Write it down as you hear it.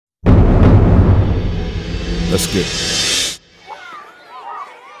Let's get it.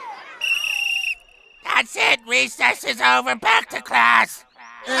 That's it. Recess is over. Back to class.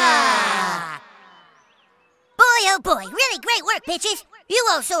 Boy, oh boy, really great work, bitches. You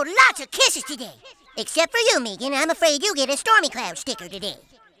all sold lots of kisses today. Except for you, Megan. I'm afraid you get a Stormy Cloud sticker today.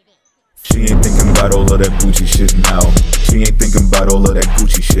 She ain't thinking about all of that Gucci shit now. She ain't thinking about all of that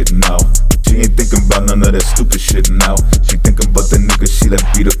Gucci shit now. She ain't thinking about none of that stupid shit now. She thinking about the nigga she let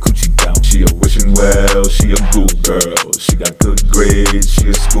beat her coochie down. She a wishing well, she a good girl. She got good grades, she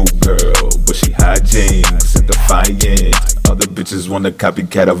a school girl. But she hijinks and defiant. Other bitches wanna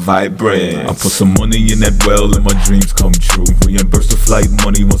copycat a vibrant. I put some money in that well and my dreams come true. Reimburse the flight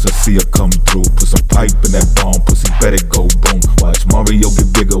money once I see her come through. Put some pipe in that bomb, pussy better go boom. Watch Mario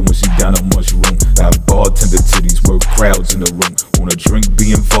get bigger when she down a mushroom. Got bartender titties, work crowds in the room. Wanna drink,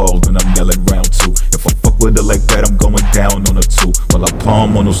 be involved, and I'm yelling round two. If I fuck with her like that, I'm going down on her too. While I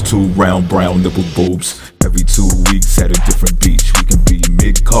palm on those two round brown nipple boobs. Every 2 weeks at a different beach. We can be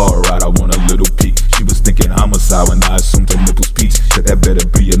mid-car ride, I want a little peek. She was thinking homicide when I assumed her nipples peach. Said that better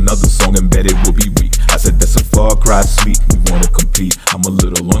be another song and bet it will be weak. I said that's a far cry sweet, we wanna compete. I'm a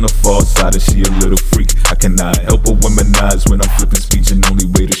little on the far side and she a little freak. I cannot help but womanize when I'm flipping speech. And only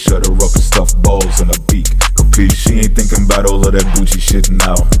way to shut her up is stuff balls on her beak. Capiche? She ain't thinking about all of that Gucci shit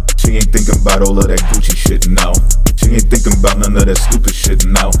now. She ain't thinking about all of that Gucci shit now. She ain't thinking about none of that stupid shit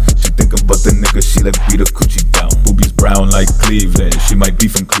now. She thinking about the nigga she let beat her coochie down. Boobies brown like Cleveland. She might be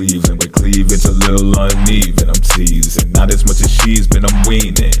from Cleveland, but cleavage a little uneven. I'm teasing, not as much as she's been. I'm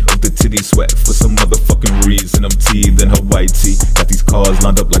weaning. Hope the titty sweat for some motherfucking reason. I'm teething her white tee. Got these cars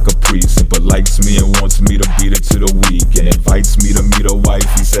lined up like a precinct, but likes me and wants me to beat it to the weekend. Invites me to meet her wife.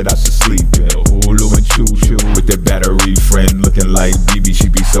 He said I should sleep in Hulu and choo choo with their battery friend looking like BB. She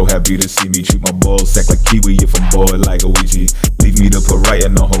be so happy to see me. Treat my balls sack like kiwi if I'm bored like a Ouija. Leave me to put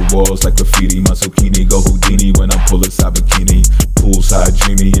writing on her walls like graffiti. My zucchini go Houdini when I pull a side bikini. Poolside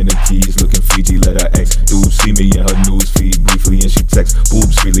dreamy in the keys looking Fiji. Let her ex dude see me in her news feed briefly and she text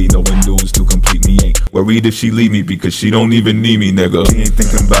boobs freely knowing news to complete me. Ain't worried if she leave me because she don't even need me, nigga. She ain't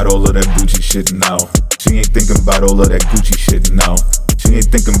thinking about all of that Gucci shit now. She ain't thinking about all of that Gucci shit now. She ain't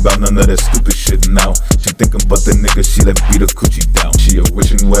thinking about none of that stupid shit now. She thinking about the nigga she let beat her coochie down. She a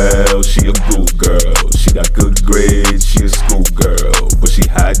wishing well, she a good girl. She got good grades, she a school girl. But she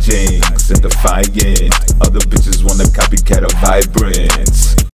hijinks and defiant. Other bitches wanna copycat a vibrant.